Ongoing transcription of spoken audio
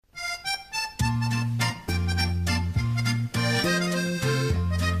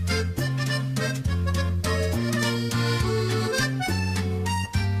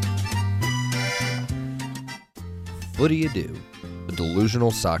Footy Ado, a delusional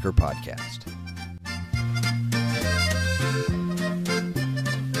soccer podcast.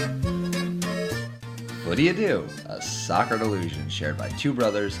 Footy Ado, a soccer delusion shared by two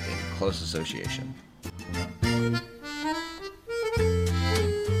brothers in close association. New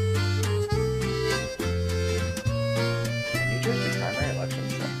Jersey primary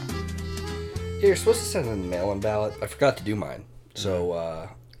elections. Yeah, you're supposed to send in the mail-in ballot. I forgot to do mine. So,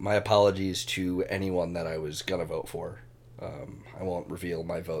 my apologies to anyone that I was going to vote for. I won't reveal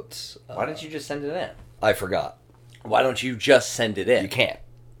my votes. Why didn't you just send it in? I forgot. Why don't you just send it in? You can't.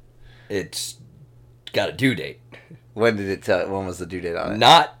 It's got a due date. When did it tell? When was the due date on it?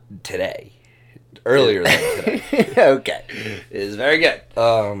 Not today. Earlier than today. Okay. It is very good.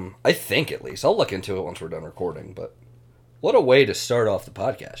 I think at least. I'll look into it once we're done recording, but what a way to start off the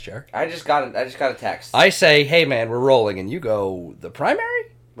podcast, Jared. I just got a text. I say, hey man, we're rolling, and you go, the primary?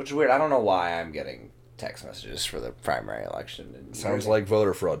 Which is weird. I don't know why I'm getting text messages for the primary election. Sounds like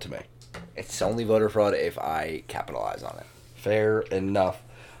voter fraud to me. It's only voter fraud if I capitalize on it. Fair enough.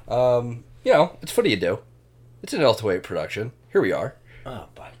 It's Footy Ado. It's an L28 production. Here we are. Oh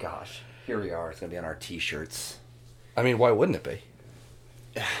my gosh. Here we are. It's going to be on our t-shirts. I mean, why wouldn't it be?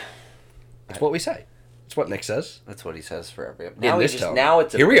 It's what we say. It's what Nick says. That's what he says for every episode. Now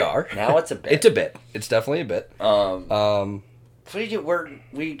it's a Here bit. we are. Now it's a bit. It's a bit. It's definitely a bit. So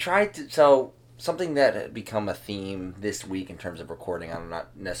we tried to... So, something that had become a theme this week in terms of recording, I'm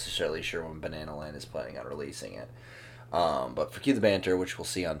not necessarily sure when Banana Land is planning on releasing it. But for Cue the Banter, which we'll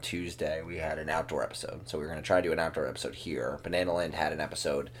see on Tuesday, we had an outdoor episode. So we were going to try to do an outdoor episode here. Banana Land had an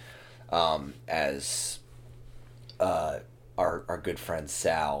episode as our good friend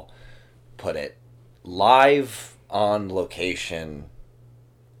Sal put it, live on location,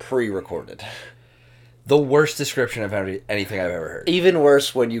 pre-recorded. The worst description of anything I've ever heard. Even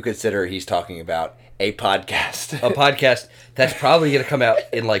worse when you consider he's talking about a podcast. A podcast that's probably going to come out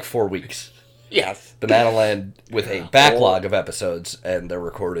in like 4 weeks. Yes. Banana Land with a backlog of episodes, and they're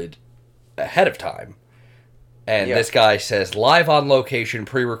recorded ahead of time. And This guy says, live on location,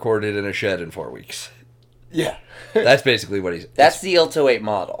 pre-recorded in a shed in 4 weeks. Yeah. That's basically what he's... That's the L28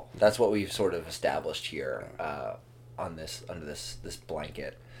 model. That's what we've sort of established here under this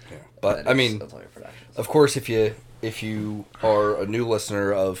blanket. Yeah. But, I mean, of course, if you are a new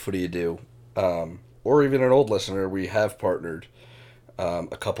listener of Footy Ado, or even an old listener, we have partnered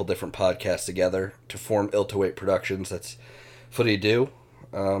a couple different podcasts together to form L28 Productions. That's Footy Ado,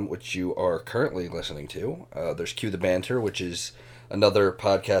 which you are currently listening to. There's Cue the Banter, which is another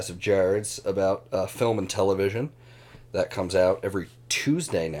podcast of Jared's about film and television. That comes out every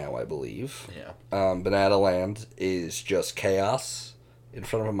Tuesday now, I believe. Yeah. Banana Land is just chaos in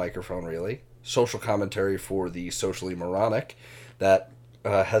front of a microphone, really. Social commentary for the Socially Moronic. That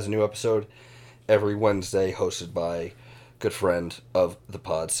has a new episode every Wednesday, hosted by good friend of the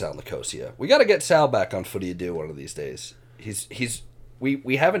pod, Sal Nicosia. We got to get Sal back on Footy Ado one of these days.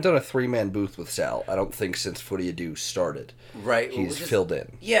 We haven't done a 3-man booth with Sal, I don't think, since Footy Ado started. Right. He's filled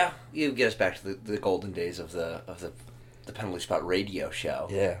in. Yeah, you get us back to the golden days of the Penalty Spot radio show.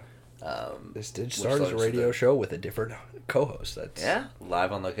 Yeah. This did start as a radio show with a different co-host.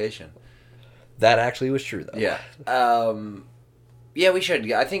 Live on location. That actually was true, though. Yeah. Yeah, we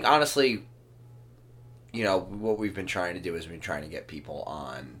should. I think, honestly, what we've been trying to do is we've been trying to get people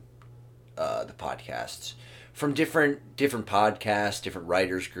on the podcasts from different podcasts, different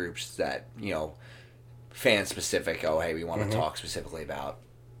writers groups that, fan specific. Oh, hey, we want to talk specifically about,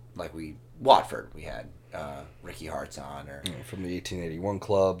 like Watford. We had Ricky Hart's on, or from the 1881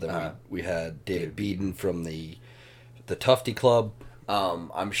 Club. Then we had David Beaton from the Tufty Club.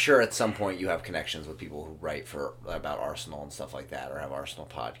 I'm sure at some point you have connections with people who write about Arsenal and stuff like that, or have Arsenal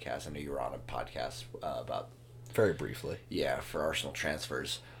podcasts. I know you were on a podcast about... Very briefly. Yeah, for Arsenal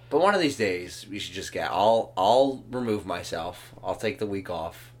transfers. But one of these days, we should just I'll remove myself. I'll take the week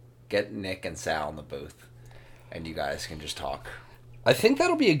off, get Nick and Sal in the booth, and you guys can just talk. I think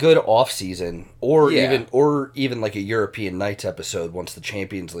that'll be a good off-season, or even like a European Nights episode once the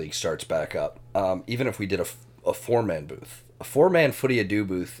Champions League starts back up. Even if we did a 4-man booth. A 4-man Footy Ado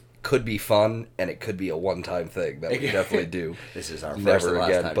booth could be fun, and it could be a one-time thing that we definitely do. This is our first and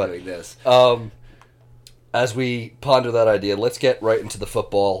last time doing this. As we ponder that idea, let's get right into the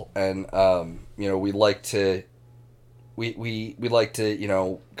football, and we like to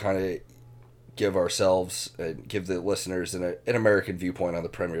kind of give ourselves and give the listeners an American viewpoint on the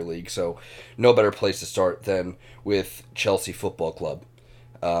Premier League. So no better place to start than with Chelsea Football Club.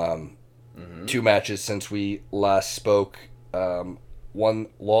 2 matches since we last spoke. 1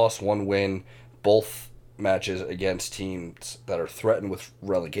 loss, 1 win. Both matches against teams that are threatened with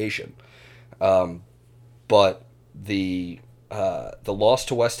relegation. But the loss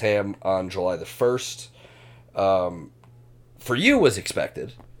to West Ham on July the 1st, for you was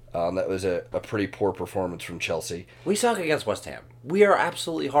expected. That was a pretty poor performance from Chelsea. We suck against West Ham. We are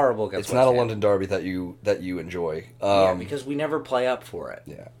absolutely horrible against It's West Ham. not a London derby that you enjoy. Yeah, because we never play up for it.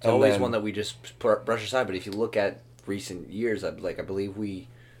 Yeah. It's always one that we just brush aside. But if you look at recent years, I believe I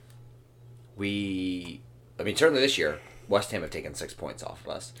mean, certainly this year, West Ham have taken 6 points off of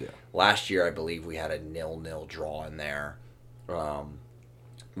us. Yeah. Last year, I believe we had a 0-0 draw in there.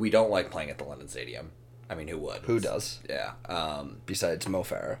 We don't like playing at the London Stadium. I mean, who would? Who does? Yeah. Besides Mo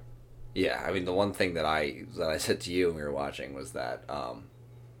Farah. Yeah, I mean, the one thing that I said to you when we were watching was that,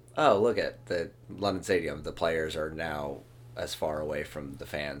 oh, look at the London Stadium. The players are now as far away from the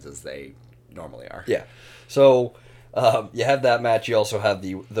fans as they normally are. Yeah. So you have that match. You also have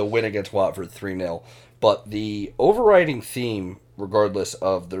the win against Watford 3-0. But the overriding theme, regardless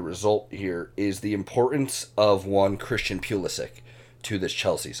of the result here, is the importance of one Christian Pulisic to this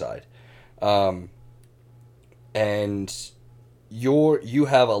Chelsea side. And you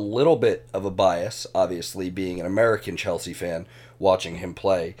have a little bit of a bias, obviously, being an American Chelsea fan watching him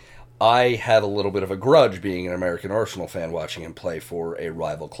play. I have a little bit of a grudge being an American Arsenal fan watching him play for a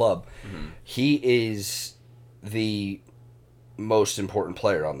rival club. Mm-hmm. He is the most important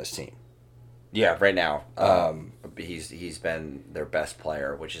player on this team. Yeah, right now. He's been their best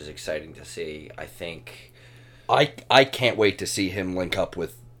player, which is exciting to see. I think I can't wait to see him link up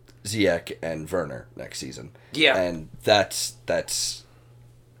with Ziyech and Werner next season. Yeah. And that's a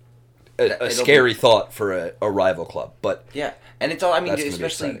scary thought for a rival club. But yeah. And it's all, I mean,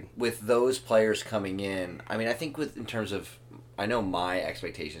 especially with those players coming in, I mean, I think in terms of, I know my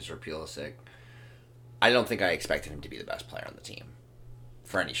expectations for Pulisic, I don't think I expected him to be the best player on the team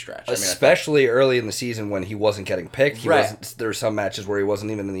for any stretch. Especially early in the season when he wasn't getting picked. There were some matches where he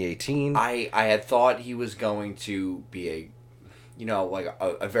wasn't even in the 18. I had thought he was going to be a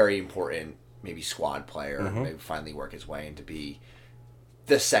very important maybe squad player, mm-hmm. maybe finally work his way into be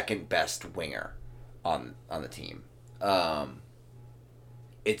the second best winger on the team.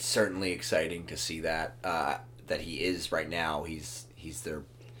 It's certainly exciting to see that he is right now. He's their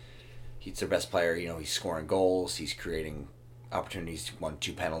best player. You know, he's scoring goals. He's creating opportunities. He won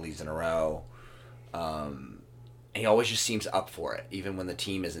 2 penalties in a row. And he always just seems up for it, even when the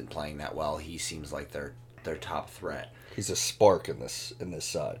team isn't playing that well. He seems like their top threat. He's a spark in this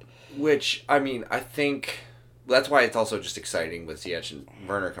side. Which, I mean, I think that's why it's also just exciting with Ziyech and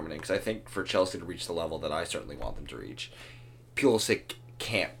Werner coming in, because I think for Chelsea to reach the level that I certainly want them to reach, Pulisic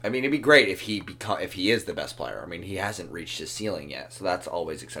can't. I mean, it'd be great if he is the best player. I mean, he hasn't reached his ceiling yet, so that's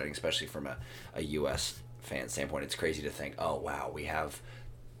always exciting, especially from a U.S. fan standpoint. It's crazy to think, oh, wow, we have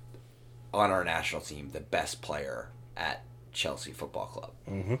on our national team the best player at Chelsea Football Club.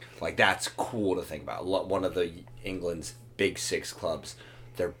 Mm-hmm. Like, that's cool to think about. One of the England's big 6 clubs,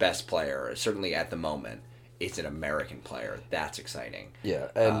 their best player, certainly at the moment, is an American player. That's exciting. Yeah,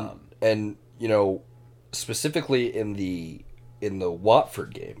 and you know, specifically in the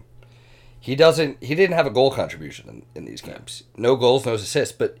Watford game, he didn't have a goal contribution in these games. Yeah. No goals, no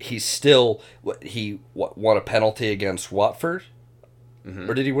assists, but he's still won a penalty against Watford.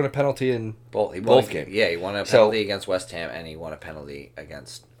 Mm-hmm. Or did he win a penalty in both games? Yeah, he won a penalty against West Ham, and he won a penalty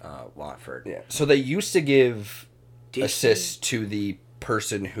against Watford. Yeah. So they used to give assists to the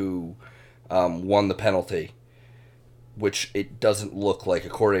person who won the penalty, which it doesn't look like,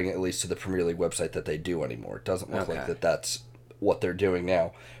 according at least to the Premier League website, that they do anymore. It doesn't look like that's what they're doing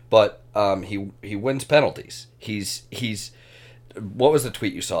now. But he wins penalties. He's what was the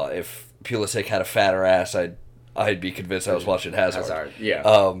tweet you saw? If Pulisic had a fatter ass, I'd be convinced I was watching Hazard.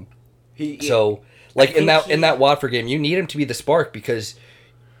 Yeah. In that Watford game, you need him to be the spark because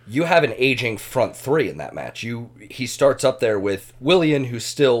you have an aging front three in that match. He starts up there with Willian, who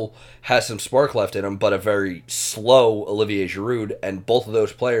still has some spark left in him, but a very slow Olivier Giroud, and both of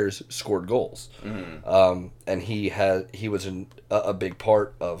those players scored goals. Mm-hmm. And he was a big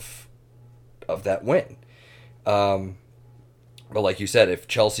part of that win. But like you said, if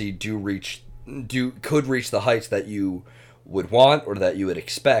Chelsea could reach the heights that you would want or that you would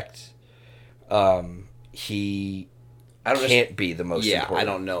expect, he can't be the most important. I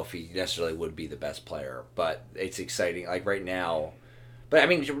don't know if he necessarily would be the best player, but it's exciting. Like right now, but I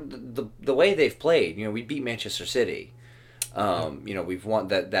mean the way they've played, you know, we beat Manchester City. You know, we've won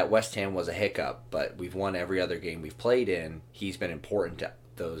that West Ham was a hiccup, but we've won every other game we've played in. He's been important to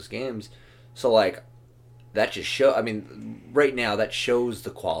those games. So like that just I mean, right now that shows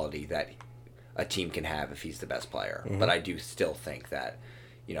the quality that a team can have if he's the best player. Mm-hmm. But I do still think that,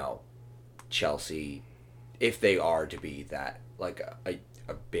 you know, Chelsea, if they are to be that, like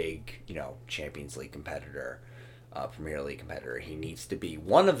a big, you know, Champions League competitor, Premier League competitor. He needs to be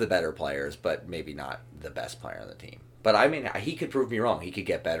one of the better players, but maybe not the best player on the team. But I mean, he could prove me wrong. He could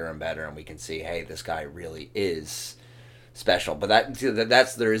get better and better, and we can see, hey, this guy really is special. But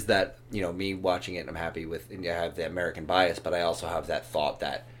there is that, me watching it, and I'm happy with, and I have the American bias, but I also have that thought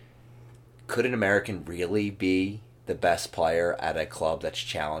that could an American really be the best player at a club that's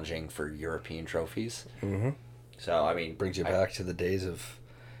challenging for European trophies? Mm-hmm. So, I mean... Brings you back to the days of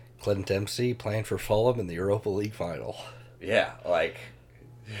Clint Dempsey playing for Fulham in the Europa League final. Yeah, like...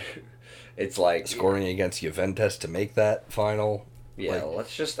 It's like... Scoring against Juventus to make that final. Yeah,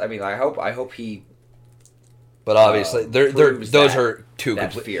 let's just... I mean, I hope he... But obviously, those are two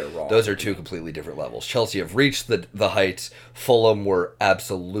wrong. Completely different levels. Chelsea have reached the heights. Fulham were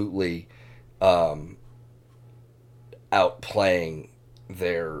absolutely outplaying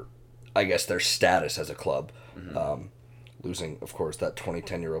their status as a club, losing, of course, that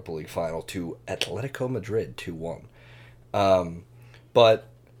 2010 Europa League final to Atletico Madrid 2-1. But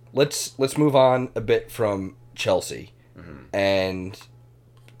let's move on a bit from Chelsea and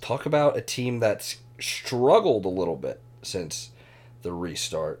talk about a team that's struggled a little bit since the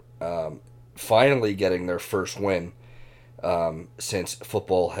restart, finally getting their first win since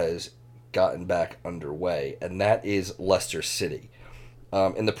football has gotten back underway, and that is Leicester City.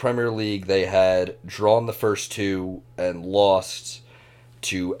 In the Premier League, they had drawn the first two and lost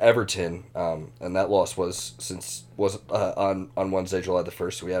to Everton, and that loss was on Wednesday, July the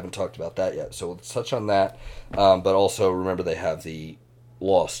 1st, so we haven't talked about that yet, so let's touch on that. But also remember they have the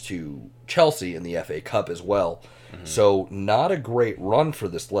loss to Chelsea in the FA Cup as well. So not a great run for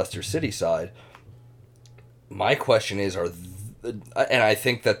this Leicester City side. My question is, and I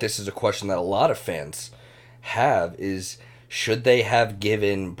think that this is a question that a lot of fans have, is should they have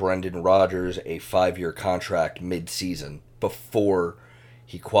given Brendan Rodgers a 5-year contract mid-season before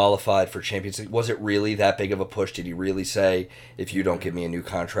he qualified for Champions League? Was it really that big of a push? Did he really say, if you don't give me a new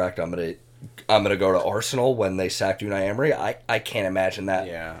contract, I'm gonna go to Arsenal when they sacked Unai Emery? I can't imagine that.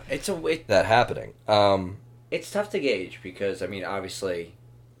 Yeah, that happening. It's tough to gauge because, I mean, obviously,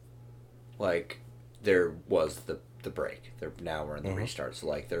 like, there was the break. Now we're in the restart, so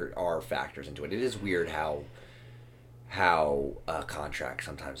like there are factors into it. It is weird how a contract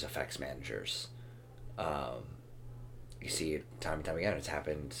sometimes affects managers. You see it time and time again. It's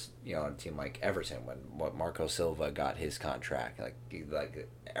happened, on a team like Everton when Marco Silva got his contract. Like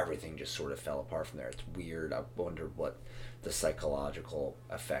everything just sort of fell apart from there. It's weird. I wonder what the psychological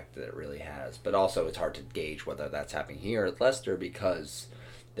effect that it really has. But also, it's hard to gauge whether that's happening here at Leicester because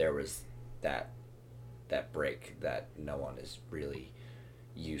there was that break that no one is really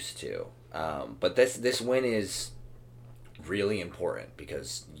used to. But this win is really important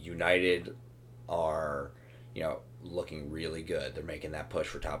because United are, looking really good. They're making that push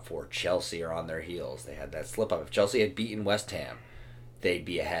for top 4. Chelsea are on their heels. They had that slip up. If Chelsea had beaten West Ham, they'd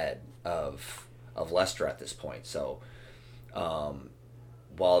be ahead of Leicester at this point. So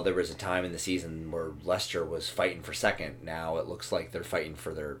while there was a time in the season where Leicester was fighting for second, now it looks like they're fighting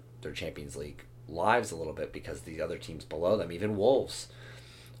for their Champions League lives a little bit because the other teams below them, even Wolves,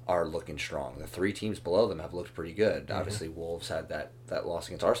 are looking strong. The 3 teams below them have looked pretty good. Obviously, Wolves had that loss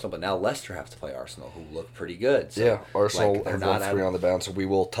against Arsenal, but now Leicester have to play Arsenal, who look pretty good. So, Arsenal have won 3 on the bounce, so we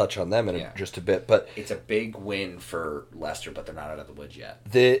will touch on them in just a bit. But it's a big win for Leicester, but they're not out of the woods yet.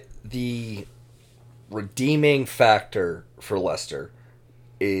 The redeeming factor for Leicester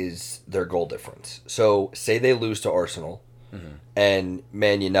is their goal difference. So, say they lose to Arsenal, and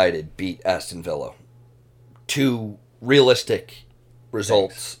Man United beat Aston Villa. 2 realistic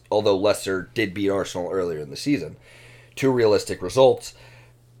results, although Leicester did beat Arsenal earlier in the season. 2 realistic results.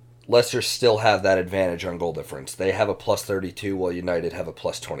 Leicester still have that advantage on goal difference. They have a plus 32 while United have a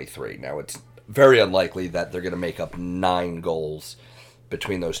plus 23. Now, it's very unlikely that they're going to make up 9 goals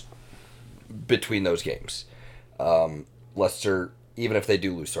between those games. Leicester, even if they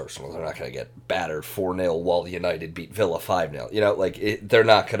do lose to Arsenal, they're not going to get battered 4-0 while United beat Villa 5-0. They're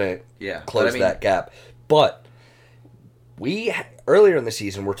not going to close that gap. But earlier in the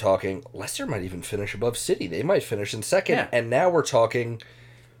season, we're talking Leicester might even finish above City. They might finish in second. And now we're talking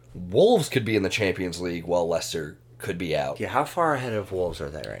Wolves could be in the Champions League while Leicester could be out. Yeah, how far ahead of Wolves are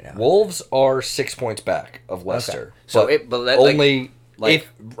they right now? Wolves are 6 points back of Leicester. Okay.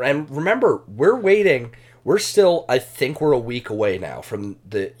 And remember, we're waiting. We're still, I think we're a week away now from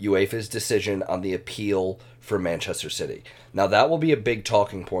the UEFA's decision on the appeal for Manchester City. Now, that will be a big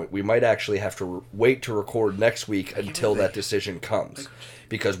talking point. We might actually have to wait to record next week until that decision comes.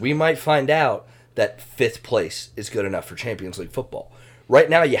 Because we might find out that 5th place is good enough for Champions League football. right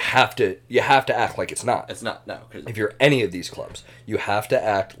now you have to act like it's not. It's not, no. If you're any of these clubs, you have to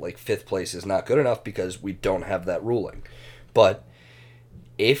act like 5th place is not good enough because we don't have that ruling. But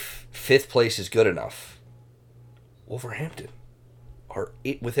if 5th place is good enough, Wolverhampton are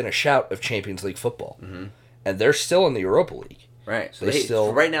within a shout of Champions League football. Mm-hmm. And they're still in the Europa League. Right. So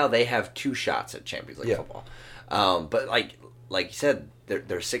so right now they have 2 shots at Champions League football. But like you said,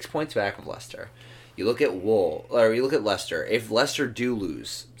 they're 6 points back of Leicester. You look at you look at Leicester. If Leicester do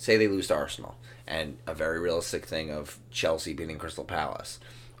lose, say they lose to Arsenal, and a very realistic thing of Chelsea beating Crystal Palace,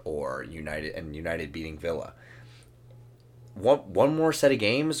 or United beating Villa. One more set of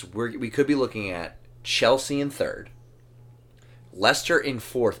games, we could be looking at Chelsea in 3rd, Leicester in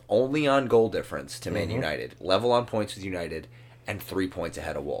 4th, only on goal difference to Man United, level on points with United, and 3 points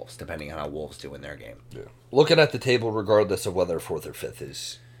ahead of Wolves, depending on how Wolves do in their game. Yeah. Looking at the table, regardless of whether 4th or 5th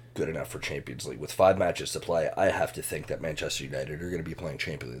is good enough for Champions League, with 5 matches to play, I have to think that Manchester United are going to be playing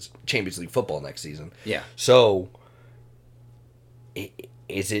Champions League football next season. Yeah. So,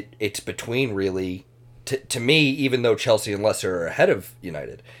 it's between really, to me, even though Chelsea and Leicester are ahead of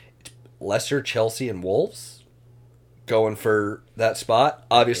United, it's Leicester, Chelsea, and Wolves going for that spot.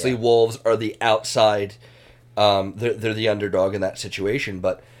 Obviously, Wolves are the outside. They're the underdog in that situation,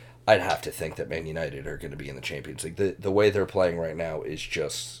 but I'd have to think that Man United are going to be in the Champions League. The way they're playing right now is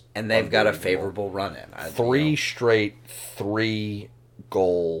just and they've got a favorable run in. 3 straight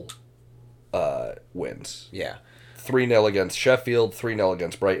 3-goal wins. Yeah. 3-0 against Sheffield, 3-0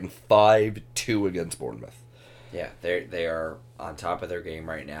 against Brighton, 5-2 against Bournemouth. Yeah, they are on top of their game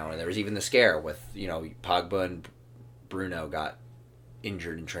right now, and there was even the scare with Pogba and Bruno got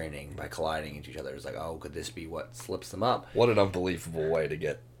injured in training by colliding into each other. It's like, oh, could this be what slips them up? What an unbelievable way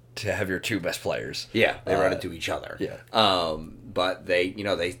to have your 2 best players. Yeah, they run into each other. Yeah. But they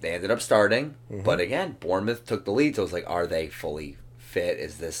ended up starting. Mm-hmm. But again, Bournemouth took the lead, so it's like, are they fully fit?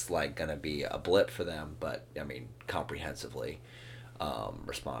 Is this like going to be a blip for them? But I mean, comprehensively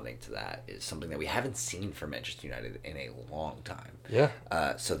responding to that is something that we haven't seen from Manchester United in a long time. Yeah.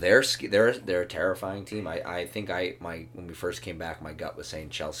 So they're a terrifying team. I think when we first came back, my gut was saying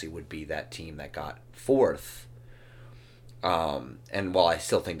Chelsea would be that team that got 4th. And while I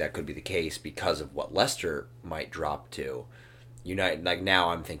still think that could be the case because of what Leicester might drop to, United, like now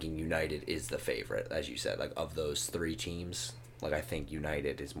I'm thinking United is the favorite, as you said, like of those 3 teams. Like I think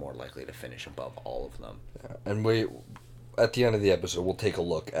United is more likely to finish above all of them. Yeah. And at the end of the episode, we'll take a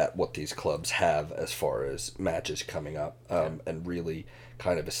look at what these clubs have as far as matches coming up, and really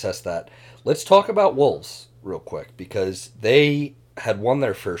kind of assess that. Let's talk about Wolves real quick, because they had won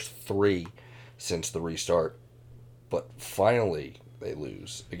their first 3 since the restart, but finally they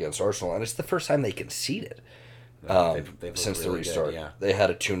lose against Arsenal, and it's the first time they conceded they've since really the restart. Good, yeah. They had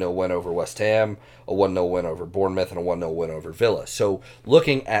a 2-0 win over West Ham, a 1-0 win over Bournemouth, and a 1-0 win over Villa. So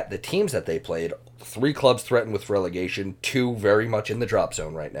looking at the teams that they played, 3 clubs threatened with relegation, 2 very much in the drop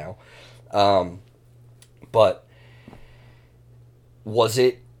zone right now. But was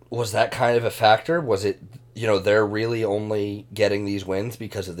that kind of a factor? Was it, they're really only getting these wins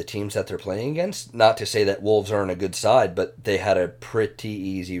because of the teams that they're playing against? Not to say that Wolves aren't a good side, but they had a pretty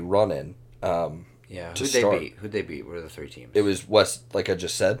easy run-in. Yeah, who'd they beat? What are the 3 teams? It was West, like I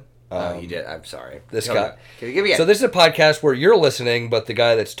just said. You did. I'm sorry. This guy. Give me so this is a podcast where you're listening, but the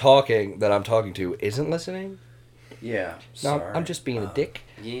guy that I'm talking to isn't listening. Yeah. No, I'm just being a dick.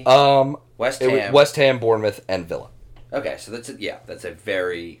 Yeah. West Ham, Bournemouth, and Villa. Okay, so that's a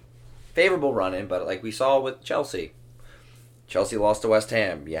very favorable run-in, but like we saw with Chelsea lost to West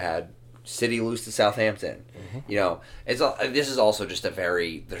Ham. You had City lose to Southampton. Mm-hmm. This is also just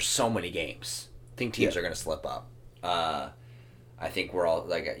there's so many games. I think teams are going to slip up. I think we're all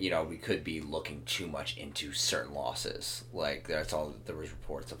we could be looking too much into certain losses. Like there was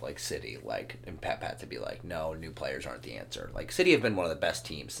reports of like City, and Pep had to be like, no, new players aren't the answer. Like City have been one of the best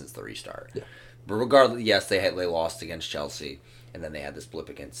teams since the restart. Yeah. But regardless, yes, they lost against Chelsea, and then they had this blip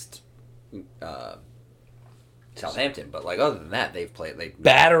against Southampton. But like other than that, they've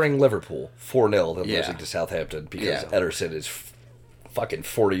battering Liverpool 4-0, then losing to Southampton because Ederson is fucking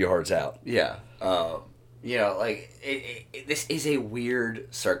 40 yards out. Yeah. This is a weird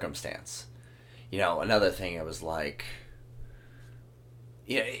circumstance. Another thing I was like,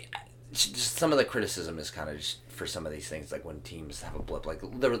 just some of the criticism is kind of just for some of these things, like when teams have a blip, like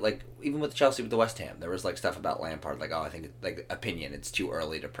there was like even with Chelsea with the West Ham, there was like stuff about Lampard, like I think it's too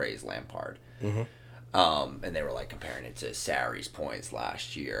early to praise Lampard. Mm-hmm. And they were like comparing it to Sarri's points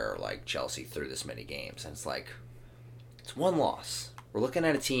last year, like Chelsea threw this many games, and it's like it's 1 loss. We're looking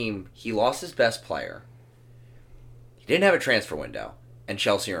at a team. He lost his best player. He didn't have a transfer window, and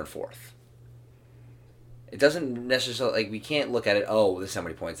Chelsea are in 4th. It doesn't necessarily, like, we can't look at it, oh, this is how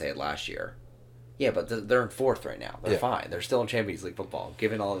many points they had last year. Yeah, but they're in 4th right now. They're fine. They're still in Champions League football,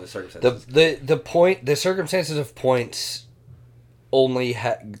 given all of the circumstances. The circumstances of points only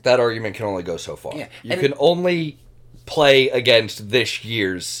that argument can only go so far. Yeah. You can only play against this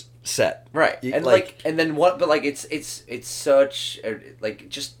year's set. Right. And and then what, but like it's such like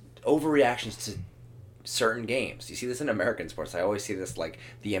just overreactions to certain games. You see this in American sports. I always see this like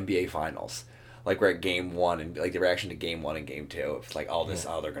the NBA finals. Like we're at game 1 and like the reaction to game 1 and game 2. It's like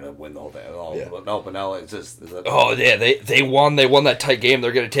they're gonna win the whole thing. But no, it's just they won that tight game.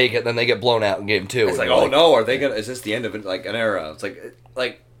 They're gonna take it, and then they get blown out in game 2. It's like no, are they gonna? Is this the end of it? Like an era? It's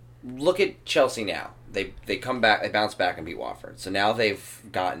like look at Chelsea now. They come back, they bounce back and beat Watford. So now they've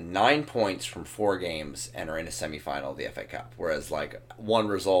gotten 9 points from 4 games and are in a semifinal of the FA Cup. Whereas like one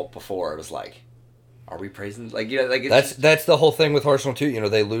result before it was like, are we praising that's the whole thing with Arsenal too.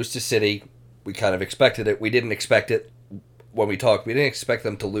 They lose to City. We kind of expected it. We didn't expect it when we talked. We didn't expect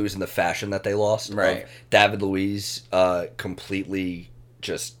them to lose in the fashion that they lost. Right. David Luiz completely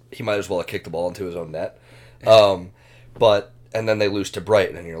he might as well have kicked the ball into his own net. And then they lose to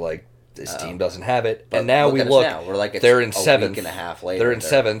Brighton, and you're like, this team doesn't have it. And now we look. Now. We're like they're in 7th. Week and a half later. They're in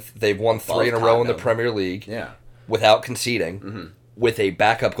 7th. They've won 3 in a row in the Premier League. Yeah. Without conceding, with a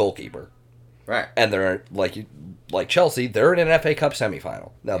backup goalkeeper. Right. And they're like Chelsea, they're in an FA Cup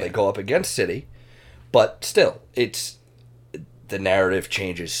semifinal. Now they go up against City, but still, the narrative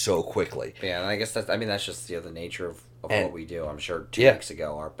changes so quickly. Yeah, and I guess that's just the nature of what we do. I'm sure 2 weeks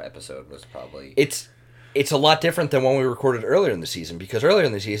ago our episode was probably it's a lot different than when we recorded earlier in the season, because earlier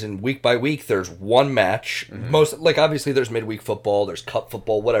in the season, week by week, there's one match. Obviously there's midweek football, there's cup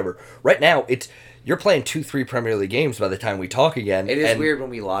football, whatever. Right now, you're playing 2-3 Premier League games by the time we talk again. It is weird when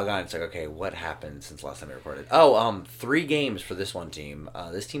we log on. It's like, okay, what happened since last time we recorded? 3 games for this one team.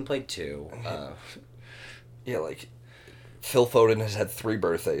 This team played 2. Phil Foden has had 3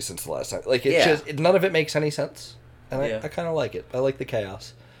 birthdays since the last time. None of it makes any sense. And I kind of like it. I like the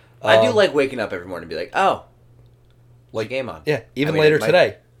chaos. I do like waking up every morning and be like, oh, game on. Yeah, later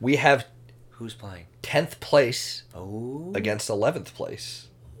today, we have... Who's playing? 10th place against 11th place.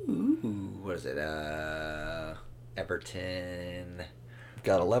 Ooh, what is it? Everton.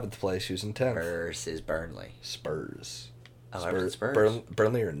 Got 11th place. Who's in 10th? Versus Burnley. Spurs. Oh, Everton Spurs.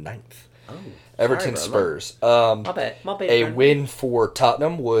 Burnley are 9th. Oh. Everton Spurs. My bad. A win for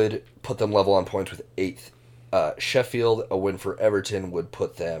Tottenham would put them level on points with 8th. Sheffield, a win for Everton would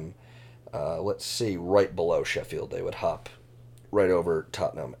put them, right below Sheffield. They would hop right over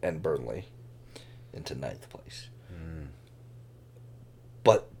Tottenham and Burnley into 9th place.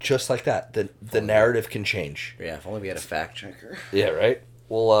 But just like that, the narrative can change. Yeah, if only we had a fact checker. Yeah, right?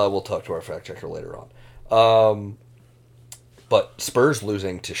 We'll talk to our fact checker later on. But Spurs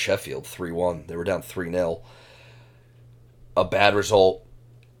losing to Sheffield 3-1. They were down 3-0. A bad result.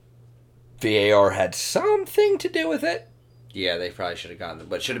 VAR had something to do with it. Yeah, they probably should have gotten it,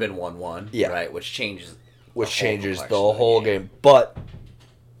 but it should have been 1-1. Yeah. Right, which changes the whole game. But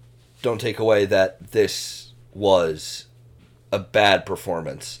don't take away that this was a bad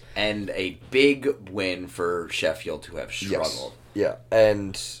performance. And a big win for Sheffield, who have struggled. Yes. Yeah,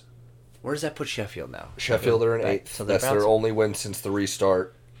 and... Where does that put Sheffield now? Sheffield are in 8th. So that's their only win since the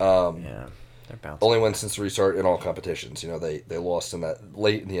restart. They're bouncing. Only win since the restart in all competitions. They lost in that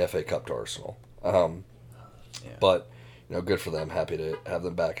late in the FA Cup to Arsenal. But, good for them. Happy to have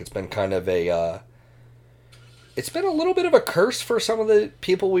them back. It's been kind of it's been a little bit of a curse for some of the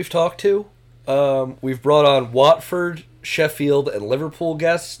people we've talked to. We've brought on Watford, Sheffield, and Liverpool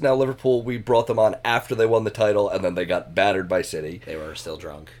guests. Now Liverpool, we brought them on after they won the title, and then they got battered by City. They were still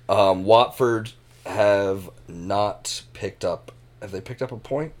drunk. Watford have not picked up... Have they picked up a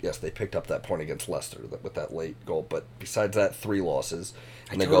point? Yes, they picked up that point against Leicester with that late goal. But besides that, 3 losses.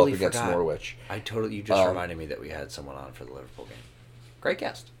 And they go up against Norwich. You just reminded me that we had someone on for the Liverpool game. Great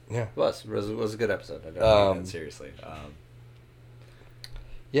guest. Yeah. It was a good episode. I don't mean that seriously.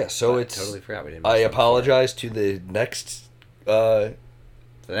 Yeah, so I totally forgot we didn't. I apologize to the next guest.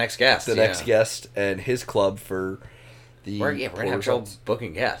 The next guest and his club for the. We're gonna have trouble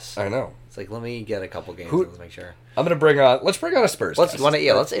booking guests. I know. It's like, let me get a couple games. Let's make sure. I'm gonna bring on. Let's bring on a Spurs. Let's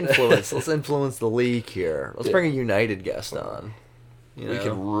influence. Let's influence the league here. Let's bring a United guest on. We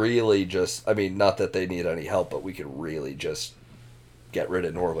could really just. I mean, not that they need any help, but we could really just get rid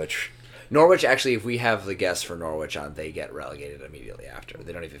of Norwich. Norwich, actually, if we have the guests for Norwich on, they get relegated immediately after.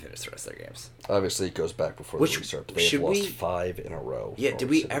 They don't even finish the rest of their games. Obviously, it goes back before the restart. They've lost 5 in a row. Yeah, did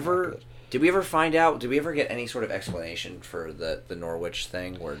we ever find out, did we ever get any sort of explanation for the Norwich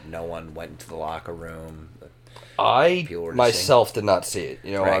thing where no one went into the locker room? I myself did not see it.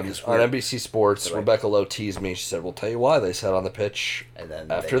 You know, Right, on NBC Sports, Rebecca Lowe teased me. She said, "We'll tell you why they sat on the pitch and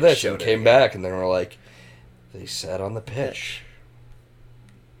then after this and came back, and they were like, they sat on the pitch."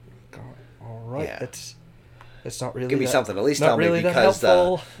 All right, Yeah. It's not really. Give me something. At least tell me because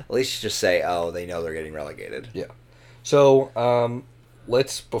at least just say, "Oh, they know they're getting relegated." Yeah. So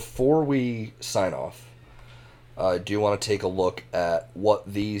let's before we sign off, I do want to take a look at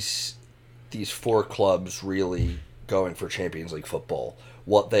what these four clubs really going for Champions League football,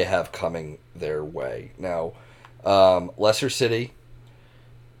 what they have coming their way. Now, Leicester City,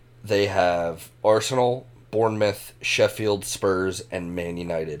 they have Arsenal, Bournemouth, Sheffield, Spurs, and Man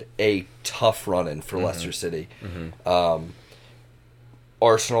United. A tough run-in for Leicester City.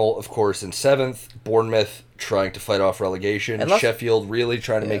 Arsenal, of course, in 7th. Bournemouth trying to fight off relegation. Sheffield really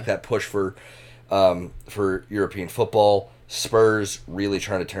trying to make that push for European football. Spurs really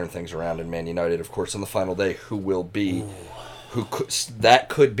trying to turn things around, and Man United, of course, on the final day, who will be, that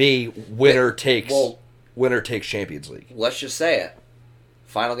could be winner takes Champions League. Let's just say it.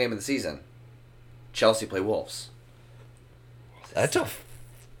 Final game of the season. Chelsea play Wolves. That's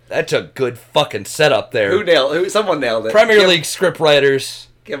a good fucking setup there. Someone nailed it. Premier League script writers.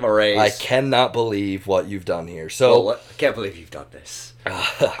 Give them a raise. I cannot believe what you've done here. So I can't believe you've done this.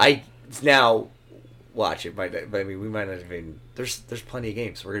 Now watch it. We might not even. There's plenty of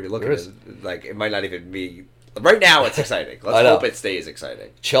games. We're gonna be looking at like it might not even be. Right now, it's exciting. Let's hope it stays exciting.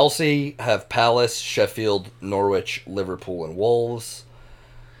 Chelsea have Palace, Sheffield, Norwich, Liverpool, and Wolves.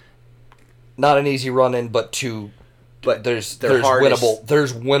 Not an easy run-in, but there's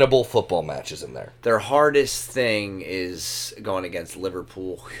winnable football matches in there. Their hardest thing is going against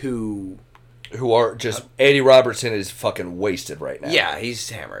Liverpool, who are just Andy Robertson is fucking wasted right now. Yeah, he's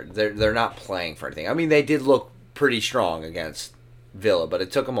hammered. They're not playing for anything. I mean, they did look pretty strong against Villa, but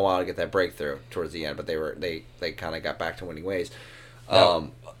it took them a while to get that breakthrough towards the end. But they kind of got back to winning ways. A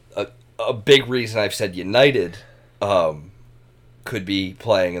big reason I've said United could be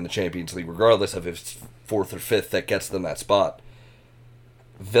playing in the Champions League, regardless of if it's 4th or 5th that gets them that spot.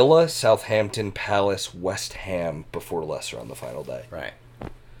 Villa, Southampton, Palace, West Ham before Leicester on the final day. Right.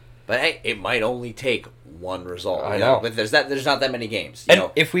 But hey, it might only take one result. I know. But there's not that many games.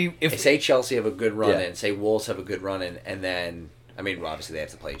 If say Chelsea have a good run in, say Wolves have a good run in, and then I mean obviously they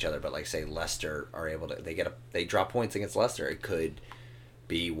have to play each other, but like say Leicester are able to they drop points against Leicester, it could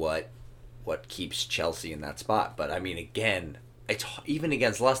be what keeps Chelsea in that spot. But I mean again, it's even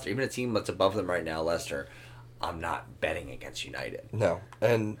against Leicester, even a team that's above them right now, Leicester, I'm not betting against United. No.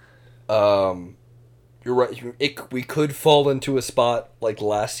 And you're right. We could fall into a spot like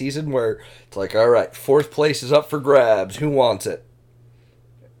last season where it's like, all right, 4th place is up for grabs. Who wants it?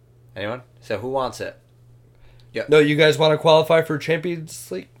 Anyone? So who wants it? Yeah. No, you guys want to qualify for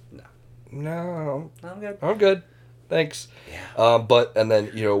Champions League? No. I'm good. I'm good. Thanks. Yeah. And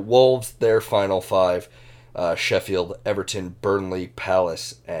then, Wolves, their final 5. Sheffield, Everton, Burnley,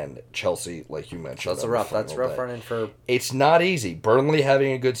 Palace, and Chelsea, like you mentioned. That's rough running for... It's not easy. Burnley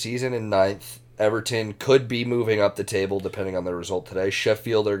having a good season in 9th. Everton could be moving up the table depending on the result today.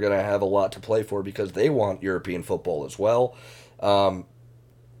 Sheffield are going to have a lot to play for because they want European football as well.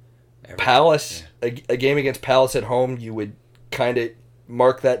 Palace, a game against Palace at home, you would kind of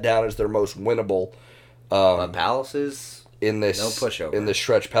mark that down as their most winnable. Palace is in this no pushover. In this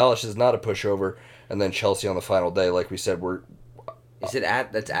stretch, Palace is not a pushover. And then Chelsea on the final day, like we said, Is it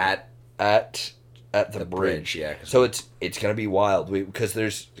at the bridge? Yeah. So it's going to be wild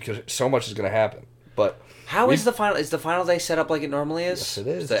because so much is going to happen. But is the final? Is the final day set up like it normally is? Yes, it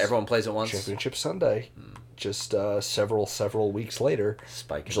is. So everyone plays at once. Championship Sunday, just several weeks later,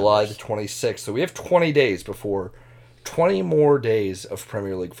 Spike July the 26th. So we have 20 days before 20 more days of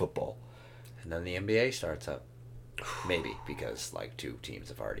Premier League football, and then the NBA starts up. Maybe because like 2 teams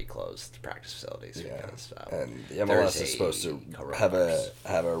have already closed practice facilities. Yeah, because, and the MLS is supposed to have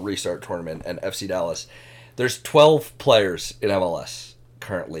a restart tournament. And FC Dallas, there's 12 players in MLS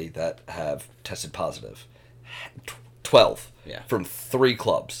currently that have tested positive. 12, from 3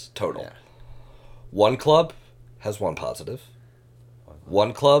 clubs total. Yeah. 1 club has 1 positive.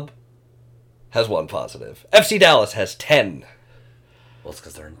 1 club has 1 positive. FC Dallas has 10. Well, it's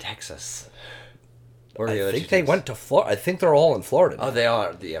because they're in Texas. I think they went to Florida. I think they're all in Florida now. Oh, they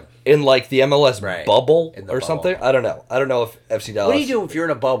are. Yeah. In like the MLS bubble or something. I don't know. I don't know if FC Dallas. What do you do if you're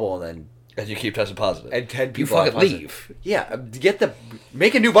in a bubble and you keep testing positive? And 10 people you fucking leave. Yeah,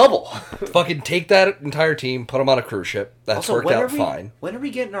 make a new bubble. Fucking take that entire team, put them on a cruise ship. That's also, worked out fine. When are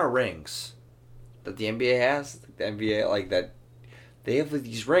we getting our rings that the NBA has? The NBA like that. They have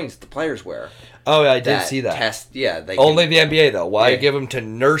these rings that the players wear. Oh, yeah, I did see that. Only the NBA, though. Why give them to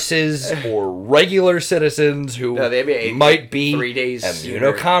nurses or regular citizens who the NBA might be 3 days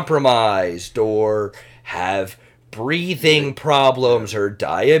immunocompromised or have breathing problems or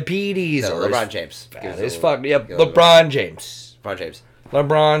diabetes or LeBron James. That is fucking LeBron James.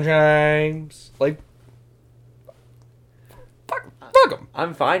 LeBron James. Like, fuck them.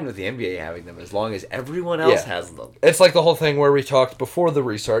 I'm fine with the NBA having them as long as everyone else has them. It's like the whole thing where we talked before the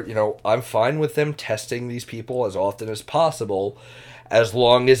restart. I'm fine with them testing these people as often as possible, as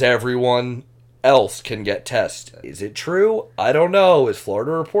long as everyone else can get tests. Is it true? I don't know. Is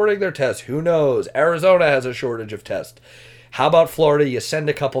Florida reporting their tests? Who knows? Arizona has a shortage of tests. How about Florida? You send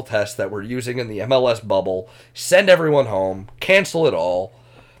a couple tests that we're using in the MLS bubble, send everyone home, cancel it all.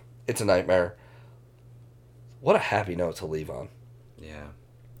 It's a nightmare. What a happy note to leave on. Yeah.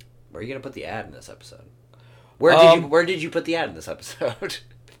 Where are you going to put the ad in this episode? Where did you put the ad in this episode?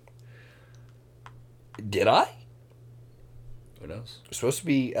 Did I? Who knows? We're supposed to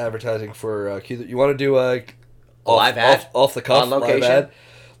be advertising for Q. You want to do a live ad? Off the cuff? On location?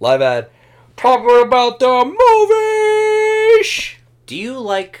 Live ad. Talking about the movies! Do you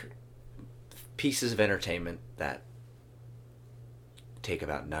like pieces of entertainment that take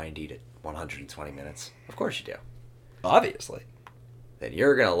about 90 to 120 minutes? Of course you do. Obviously. Then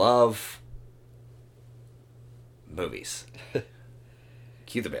you're going to love movies.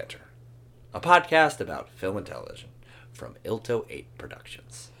 Cue the Banter. A podcast about film and television from Ilto 8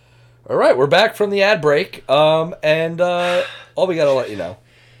 Productions. All right, we're back from the ad break. All we got to let you know.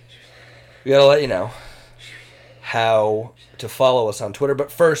 We got to let you know how to follow us on Twitter.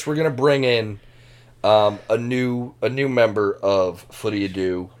 But first, we're going to bring in a new member of Footy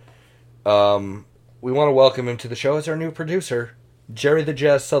Ado. We want to welcome him to the show as our new producer, Jerry the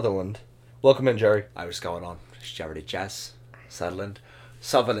Jazz Sutherland. Welcome in, Jerry. Hi, what's going on? It's Jerry the Jazz Sutherland,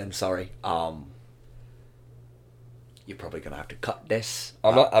 sorry. You're probably going to have to cut this.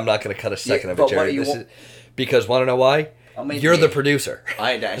 I'm not going to cut a second of it, Jerry. Because, want to know why? You're the producer.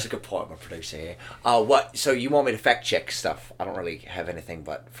 That's a good point. I'm a producer here. So you want me to fact check stuff? I don't really have anything,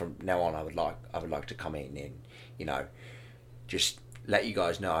 but from now on, I would like to come in and, just let you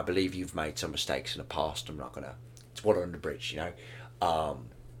guys know. I believe you've made some mistakes in the past. It's water under the bridge,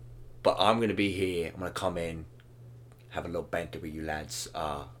 But I'm gonna be here. I'm gonna come in, have a little banter with you lads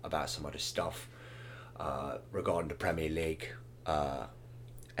about some other stuff regarding the Premier League,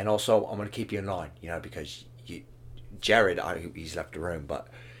 and also I'm gonna keep you in line, because Jared, he's left the room, but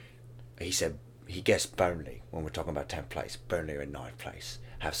he said he guessed Burnley when we're talking about 10th place. Burnley are in 9th place.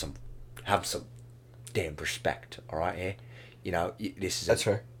 Have some damn respect, all right? Here, this is that's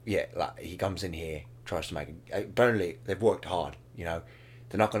fair. Yeah, like he comes in here, tries to make Burnley. They've worked hard, They're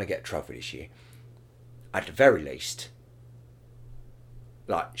not going to get a trophy this year. At the very least,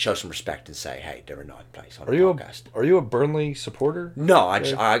 show some respect and say, hey, they're in 9th place on the podcast. Are you a Burnley supporter? No,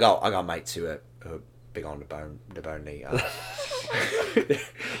 I got mates who are big on the Burnley.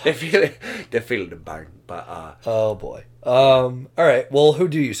 They're feeling the burn, but oh boy. All right. Well, who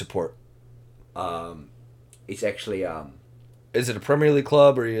do you support? It's actually Is it a Premier League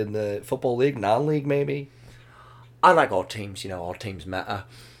club? Or are you in the football league, non-league maybe? I like all teams. All teams matter.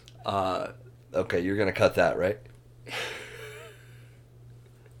 Okay, you're gonna cut that, right?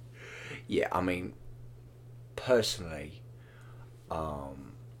 Yeah, I mean, personally,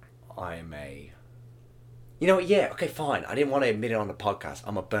 I'm a... okay, fine. I didn't want to admit it on the podcast.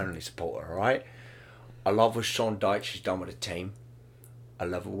 I'm a Burnley supporter, all right? I love what Sean Dyche has done with the team. I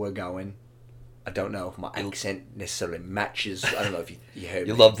love where we're going. I don't know if my accent necessarily matches. I don't know if you heard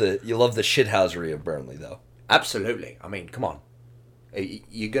me. You love the shithousery of Burnley, though. Absolutely. I mean, come on.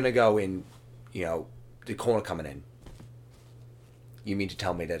 You're going to go in, the corner coming in. You mean to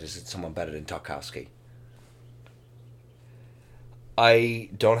tell me that is someone better than Tarkowski?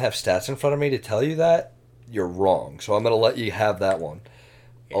 I don't have stats in front of me to tell you that. You're wrong. So I'm going to let you have that one.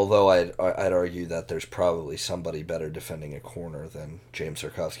 Yeah. Although I'd argue that there's probably somebody better defending a corner than James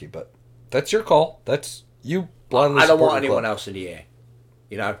Tarkowski. But that's your call. That's you blindly. I don't want anyone else in the air.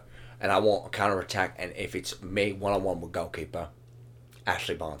 And I want a counter-attack. And if it's me one-on-one with goalkeeper,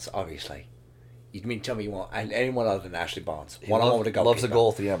 Ashley Barnes, obviously. You mean tell me you want anyone other than Ashley Barnes? One-on-one with a goalkeeper. Loves a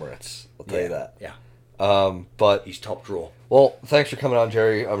goal at the Emirates. I'll tell you that. Yeah. But he's top drawer. Well, thanks for coming on,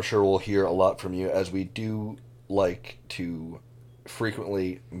 Jerry. I'm sure we'll hear a lot from you, as we do like to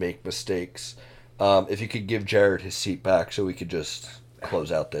frequently make mistakes. If you could give Jared his seat back so we could just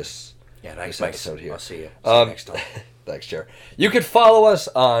close out this episode here. I'll see you next time. Thanks, Jared. You can follow us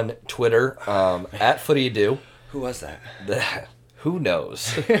on Twitter at FootyAdo. Who was that? Who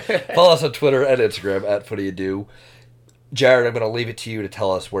knows? Follow us on Twitter and Instagram at FootyAdo. Jared, I'm going to leave it to you to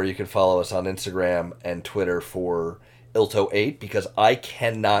tell us where you can follow us on Instagram and Twitter for Ilto8, because I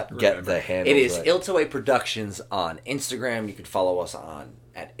cannot get the handle. It is right. Ilto8 Productions on Instagram. You can follow us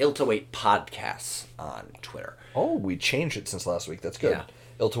at Ilto8 Podcasts on Twitter. Oh, we changed it since last week. That's good. Yeah.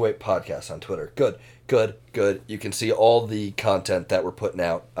 Ilto8 Podcasts on Twitter. Good. You can see all the content that we're putting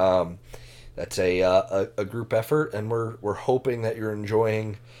out. That's a group effort, and we're hoping that you're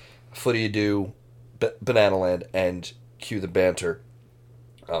enjoying Footy Do, Banana Land, and Cue the Banter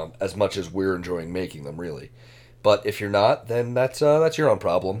as much as we're enjoying making them, really. But if you're not, then that's your own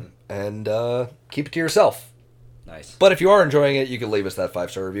problem, and keep it to yourself. Nice. But if you are enjoying it, you can leave us that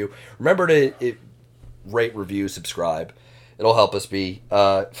 5-star review. Remember to rate, review, subscribe. It'll help us be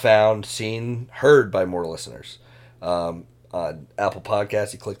found, seen, heard by more listeners. On Apple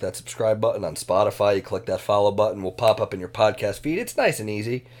Podcasts, you click that subscribe button. On Spotify, you click that follow button. We'll pop up in your podcast feed. It's nice and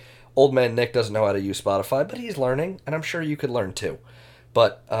easy. Old man Nick doesn't know how to use Spotify, but he's learning, and I'm sure you could learn too.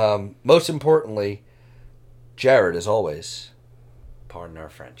 But most importantly, Jared, as always, pardon our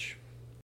French.